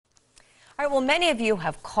All right, well, many of you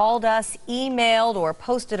have called us, emailed, or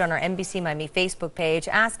posted on our NBC Miami Facebook page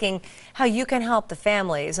asking how you can help the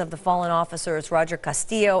families of the fallen officers Roger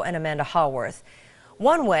Castillo and Amanda Haworth.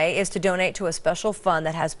 One way is to donate to a special fund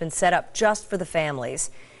that has been set up just for the families.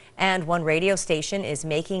 And one radio station is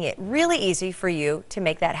making it really easy for you to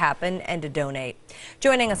make that happen and to donate.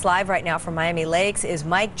 Joining us live right now from Miami Lakes is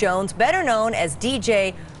Mike Jones, better known as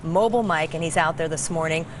DJ Mobile Mike, and he's out there this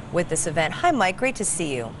morning with this event. Hi, Mike. Great to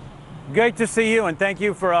see you. Great to see you, and thank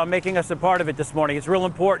you for making us a part of it this morning. It's real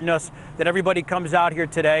important to us that everybody comes out here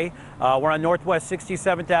today. We're on Northwest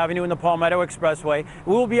 67th Avenue in the Palmetto Expressway.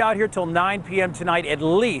 We will be out here till 9 p.m. tonight at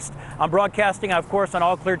least. I'm broadcasting, of course, on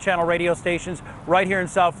all Clear Channel radio stations right here in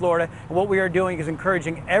South Florida. And what we are doing is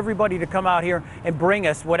encouraging everybody to come out here and bring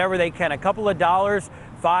us whatever they can. A couple of dollars,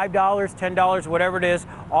 $5, $10, whatever it is,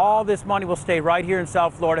 all this money will stay right here in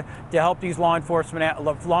South Florida to help these law enforcement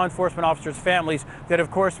officers' families that,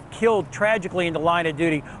 of course, killed tragically in the line of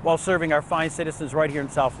duty while serving our fine citizens right here in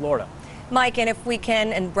South Florida. Mike, and if we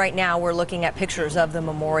can, and right now we're looking at pictures of the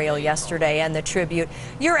memorial yesterday and the tribute.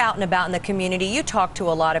 You're out and about in the community. You talk to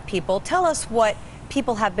a lot of people. Tell us what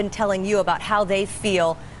people have been telling you about how they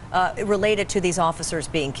feel related to these officers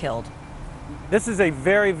being killed. This is a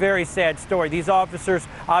very, very sad story. These officers,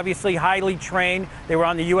 obviously highly trained. They were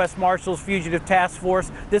on the U.S. Marshals Fugitive Task Force.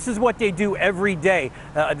 This is what they do every day.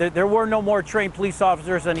 There were no more trained police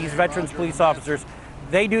officers than these veterans police officers.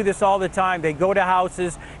 They do this all the time. They go to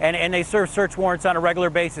houses and they serve search warrants on a regular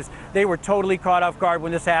basis. They were totally caught off guard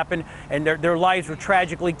when this happened, and their lives were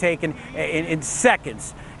tragically taken in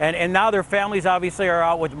seconds. And now their families obviously are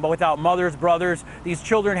out without mothers, brothers. These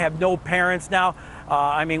children have no parents now.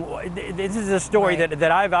 I mean, this is a story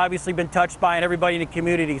that I've obviously been touched by, and everybody in the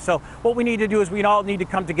community. So what we need to do is we all need to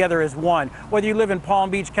come together as one. Whether you live in Palm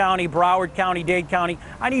Beach County, Broward County, Dade County,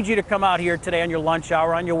 I need you to come out here today on your lunch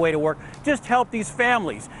hour, on your way to work. Just help these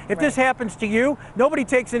families. If this happens to you, nobody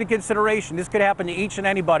takes into consideration. This could happen to each and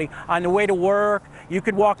anybody on the way to work. You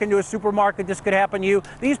could walk into a supermarket. This could happen to you.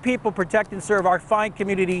 These people protect and serve our fine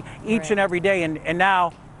community each and every day, and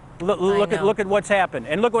now look at what's happened.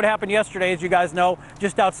 And look what happened yesterday, as you guys know,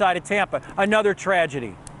 just outside of Tampa. Another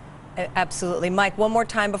tragedy. Absolutely. Mike, one more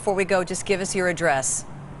time before we go, just give us your address.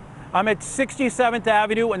 I'm at 67th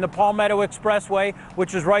Avenue in the Palmetto Expressway,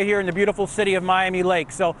 which is right here in the beautiful city of Miami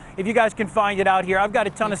Lakes. So if you guys can find it out here, I've got a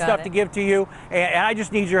ton of stuff to give to you, and I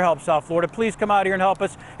just need your help, South Florida. Please come out here and help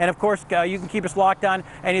us. And of course, you can keep us locked on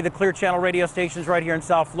any of the Clear Channel radio stations right here in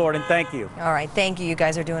South Florida. And thank you. All right. Thank you. You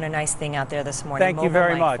guys are doing a nice thing out there this morning. Thank you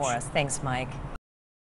very much. For us. Thanks, Mike.